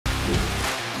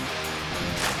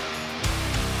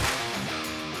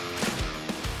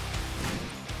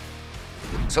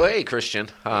So, hey, Christian,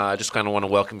 I just kind of want to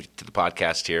welcome you to the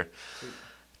podcast here.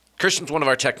 Christian's one of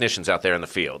our technicians out there in the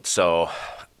field, so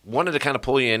wanted to kind of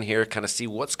pull you in here, kind of see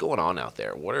what's going on out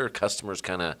there. What are customers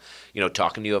kind of,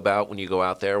 talking to you about when you go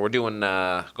out there? We're doing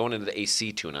going into the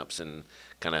AC tune-ups and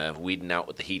kind of weeding out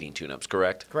with the heating tune-ups,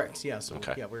 correct? Correct, yeah. So,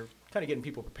 Okay. yeah, we're kind of getting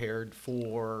people prepared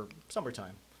for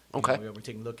summertime. Okay. We're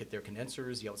taking a look at their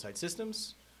condensers, the outside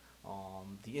systems,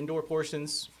 the indoor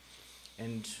portions,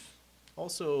 and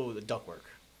also the ductwork.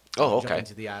 Oh, Jump okay.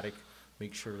 into the attic,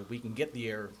 make sure that we can get the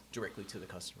air directly to the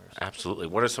customers. Absolutely.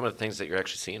 What are some of the things that you're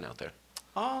actually seeing out there?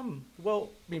 Well,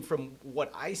 I mean, from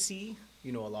what I see,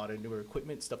 a lot of newer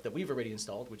equipment, stuff that we've already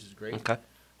installed, which is great. Okay.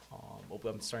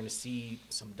 I'm starting to see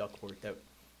some ductwork that,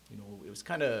 it was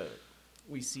kind of,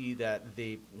 we see that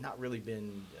they've not really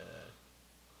been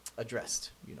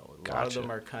addressed. A lot of Gotcha. them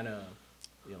are kind of,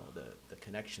 the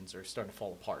connections are starting to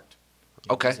fall apart.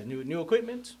 Okay. It's a new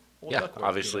equipment. Old Yeah, ductwork,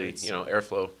 obviously, it's,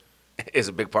 airflow is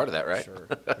a big part of that, right? Sure,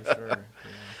 for sure.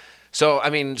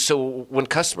 Yeah. So when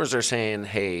customers are saying,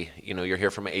 hey, you're here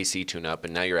from an AC tune-up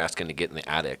and now you're asking to get in the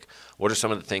attic, what are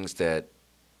some of the things that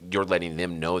you're letting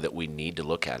them know that we need to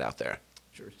look at out there?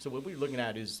 Sure. So what we're looking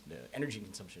at is energy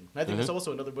consumption. And I think that's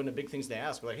also another one of the big things they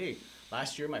ask. Like, hey,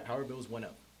 last year my power bills went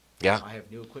up. Yeah. I have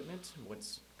new equipment.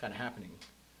 What's kind of happening?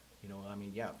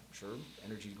 Yeah, sure,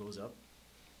 energy goes up,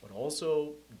 but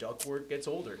also ductwork gets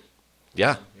older.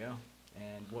 Yeah. Yeah.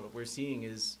 And what we're seeing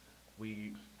is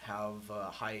we have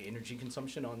high energy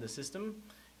consumption on the system.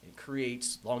 It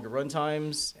creates longer run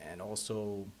times and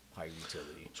also higher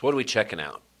utility. So what are we checking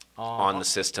out on the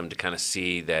system to kind of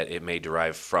see that it may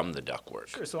derive from the ductwork?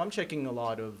 Sure. So I'm checking a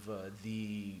lot of like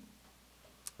the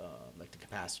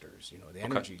capacitors, the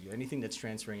energy, anything that's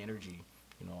transferring energy,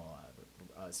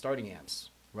 starting amps,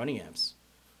 running amps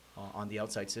on the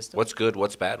outside system. What's good,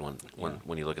 what's bad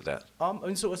when you look at that?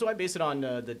 And so I base it on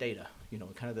the data,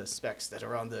 kind of the specs that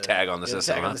are on the Tag on the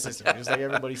system, tag huh? on the system, just like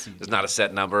everybody sees. There's not a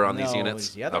set number on these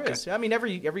units? Yeah, there Okay. is. I mean,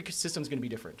 every system's going to be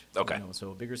different. Okay.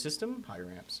 So a bigger system,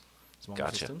 higher amps. Smaller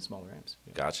Gotcha. system, smaller amps.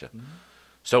 Yeah. Gotcha.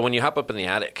 So when you hop up in the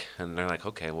attic and they're like,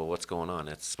 okay, well, what's going on?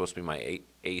 It's supposed to be my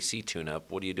AC tune-up.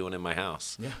 What are you doing in my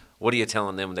house? Yeah. What are you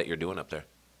telling them that you're doing up there?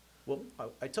 Well,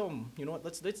 I tell them, you know what?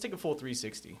 Let's take a full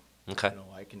 360. Okay.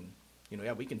 I can,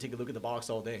 we can take a look at the box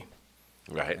all day.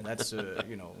 Right. And that's,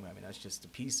 that's just a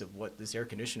piece of what this air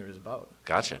conditioner is about.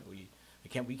 Gotcha. We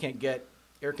can't get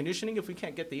air conditioning if we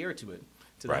can't get the air to it,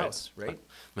 to the Right. house, right?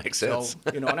 Makes sense.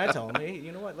 So, and I tell them, hey,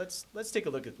 you know what? Let's take a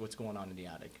look at what's going on in the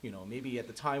attic. Maybe at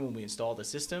the time when we install the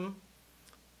system,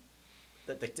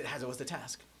 that was the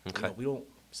task. Okay.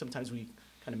 Sometimes we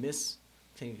kind of miss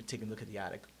taking a look at the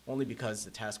attic, only because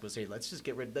the task was, hey, let's just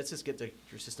get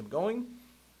your system going,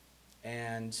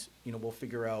 and we'll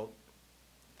figure out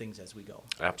things as we go.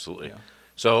 Absolutely. Yeah.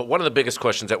 So one of the biggest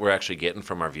questions that we're actually getting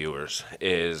from our viewers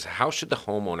is how should the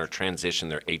homeowner transition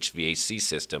their HVAC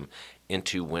system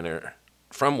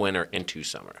from winter into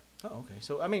summer? Oh, okay.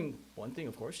 So, I mean, one thing,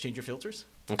 of course, change your filters.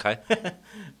 Okay. Yeah,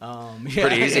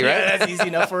 Pretty easy, right? Yeah, that's easy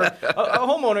enough for a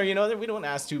homeowner. We don't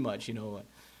ask too much.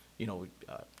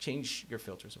 Change your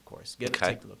filters, of course. Take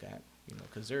a look at,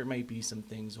 because there might be some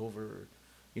things over,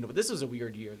 but this was a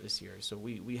weird year this year. So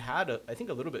we had I think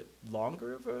a little bit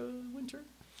longer of a winter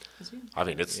this year. I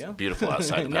mean, it's Yeah. beautiful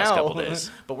outside the past couple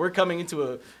days. But we're coming into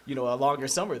a longer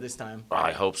summer this time.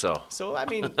 I hope so. So, I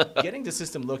mean, getting the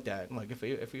system looked at, like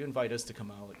if you invite us to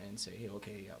come out and say, hey,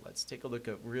 okay, yeah, let's take a look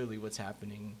at really what's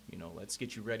happening, let's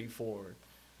get you ready for,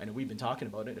 I know we've been talking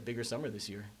about it, a bigger summer this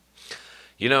year.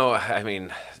 I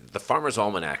mean, the Farmer's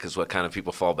Almanac is what kind of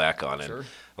people fall back on. And Sure.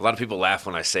 a lot of people laugh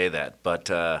when I say that,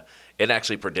 but it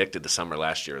actually predicted the summer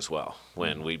last year as well,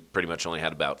 when we pretty much only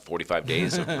had about 45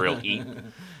 days of real heat,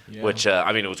 Yeah. which,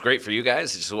 it was great for you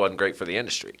guys. It just wasn't great for the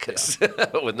industry because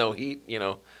with no heat,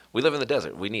 we live in the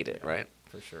desert. We need it, right?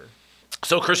 For sure.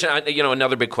 So, Christian,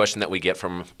 another big question that we get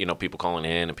from, people calling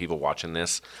in and people watching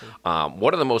this,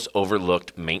 what are the most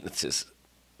overlooked maintenances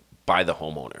by the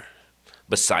homeowner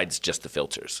besides just the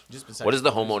filters? What does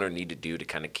the homeowner need to do to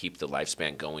kind of keep the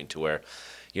lifespan going to where,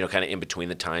 kind of in between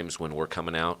the times when we're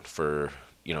coming out for,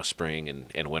 spring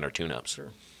and winter tune-ups?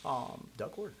 Sure.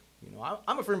 Ductwork.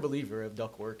 I'm a firm believer of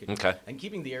ductwork and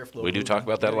keeping the airflow. We do moving. talk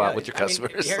about that a lot with your I mean,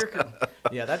 customers.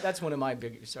 That's one of my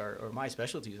biggest or my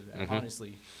specialties.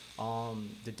 Honestly,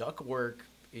 the ductwork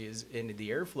is and the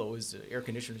airflow is the air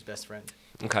conditioner's best friend.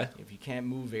 Okay. If you can't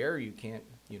move air, you can't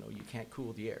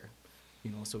cool the air.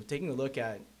 So taking a look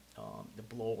at the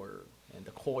blower and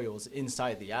the coils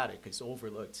inside the attic is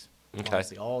overlooked,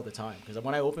 honestly, all the time. Because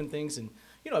when I open things and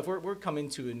if we're coming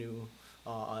to a new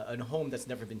a home that's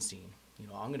never been seen. You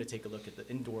know, I'm going to take a look at the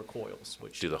indoor coils,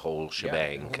 which Do the whole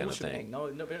shebang kind of thing. No,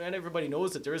 and everybody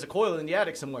knows that there is a coil in the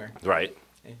attic somewhere. Right.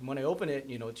 And when I open it,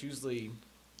 you know, it's usually,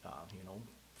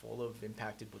 full of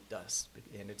impacted with dust,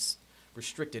 and it's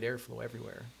restricted airflow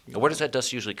everywhere. And where does that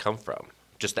dust usually come from?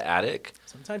 Just the attic?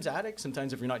 Sometimes attic,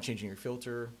 sometimes if you're not changing your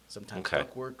filter, sometimes Okay.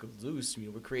 ductwork goes loose. You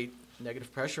know, we create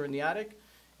negative pressure in the attic,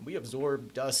 and we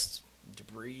absorb dust,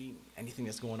 debris, anything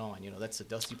that's going on. You know, that's a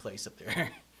dusty place up there.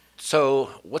 So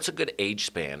what's a good age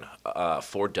span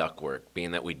for ductwork,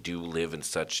 being that we do live in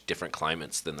such different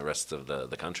climates than the rest of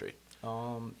the country?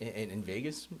 In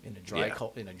Vegas, in a Yeah.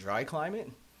 in a dry climate,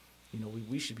 you know,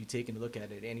 we should be taking a look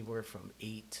at it anywhere from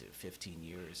 8 to 15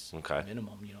 years Okay.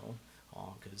 minimum. You know,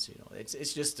 because you know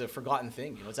it's just a forgotten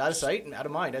thing. You know, it's out of sight and out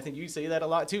of mind. I think you say that a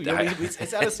lot too. You know,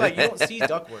 it's out of sight. You don't see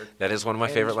ductwork. That is one of my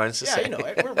favorite lines to say. Yeah,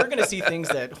 you know, we're going to see things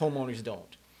that homeowners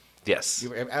don't. Yes.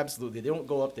 Absolutely, they don't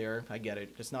go up there. I get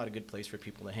it. It's not a good place for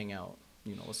people to hang out.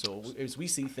 You know, so as we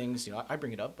see things, you know, I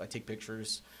bring it up. I take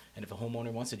pictures, and if a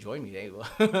homeowner wants to join me, hey, well,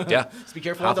 Yeah. just be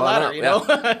careful Hop on the on ladder. up, You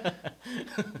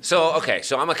yeah. know.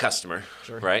 So I'm a customer,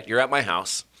 Sure. right? You're at my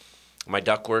house. My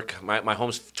ductwork, my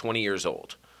home's 20 years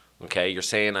old. Okay, you're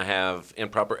saying I have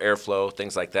improper airflow,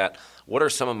 things like that. What are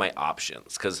some of my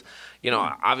options? Because, you know,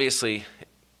 obviously,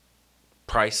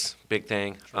 price, big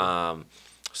thing.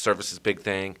 Service is big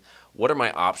thing. What are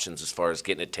my options as far as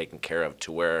getting it taken care of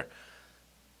to where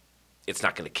it's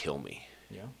not going to kill me?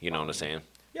 Yeah. You know what I'm saying?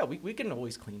 Yeah, we can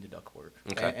always clean the ductwork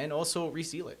Okay. and also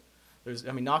reseal it.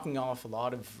 Knocking off a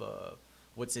lot of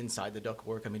what's inside the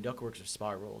ductwork. I mean, ductworks are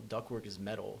spiral. Ductwork is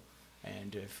metal,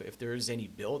 and if there's any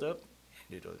buildup,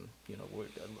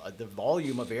 the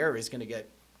volume of air is going to get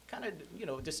kind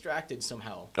of distracted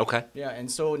somehow. Okay. Yeah, and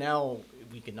so now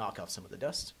we can knock off some of the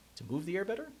dust to move the air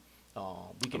better. We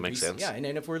can That makes sense. Yeah, and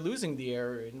then if we're losing the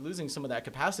air and losing some of that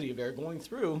capacity of air going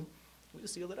through, we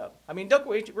just seal it up. I mean,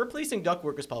 replacing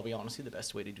ductwork is probably honestly the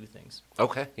best way to do things.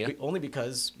 Okay. Yeah. Only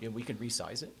because we can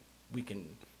resize it. We can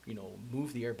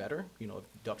move the air better. You know,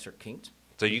 if ducts are kinked.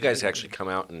 So you guys actually come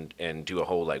out and do a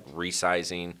whole like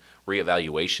resizing,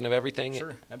 reevaluation of everything?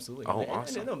 Sure, absolutely. Oh, And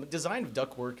awesome. the design of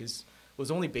ductwork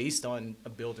was only based on a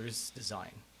builder's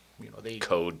design. You know, they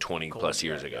Code 20 plus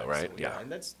years ago, right? So, Yeah.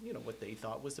 and that's what they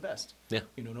thought was the best. Yeah.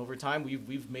 You know, and over time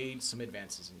we've made some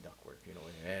advances in ductwork. You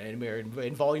know,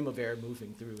 and volume of air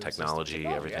moving through the system. Technology,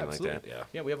 everything like that, absolutely. yeah.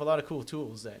 Yeah, we have a lot of cool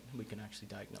tools that we can actually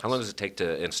diagnose. How long does it take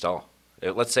to install?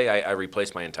 Let's say I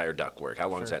replace my entire ductwork. How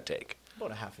long does Sure. that take?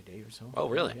 About a half a day or so. Oh,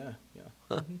 really? Yeah,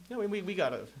 yeah. Mhm. Yeah, we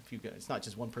got a few guys. It's not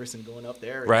just one person going up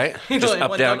there. Right? Just up,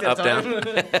 one down, duct up, at a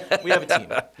down. time. We have a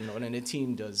team, and then a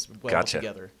team does well Gotcha.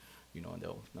 together, and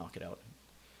they'll knock it out.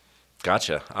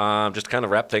 Gotcha. Just to kind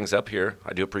of wrap things up here,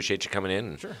 I do appreciate you coming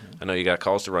in. Sure. I know you got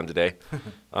calls to run today.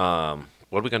 What are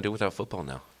we going to do without football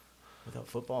now? Without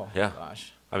football, Yeah.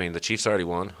 gosh. I mean, the Chiefs already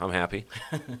won. I'm happy.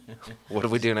 What do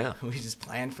we do now? We just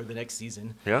plan for the next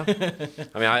season. Yeah. I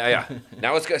mean, yeah.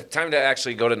 Now it's time to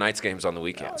actually go to Nights games on the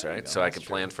weekends, there you right? go. So I That's can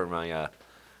true. plan for my my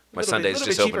Little Sundays bit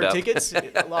just cheaper opened up. tickets,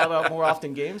 a lot more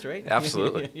often games, right?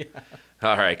 Absolutely. Yeah.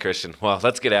 All right, Christian. Well,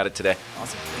 let's get at it today.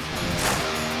 Awesome. Thank you.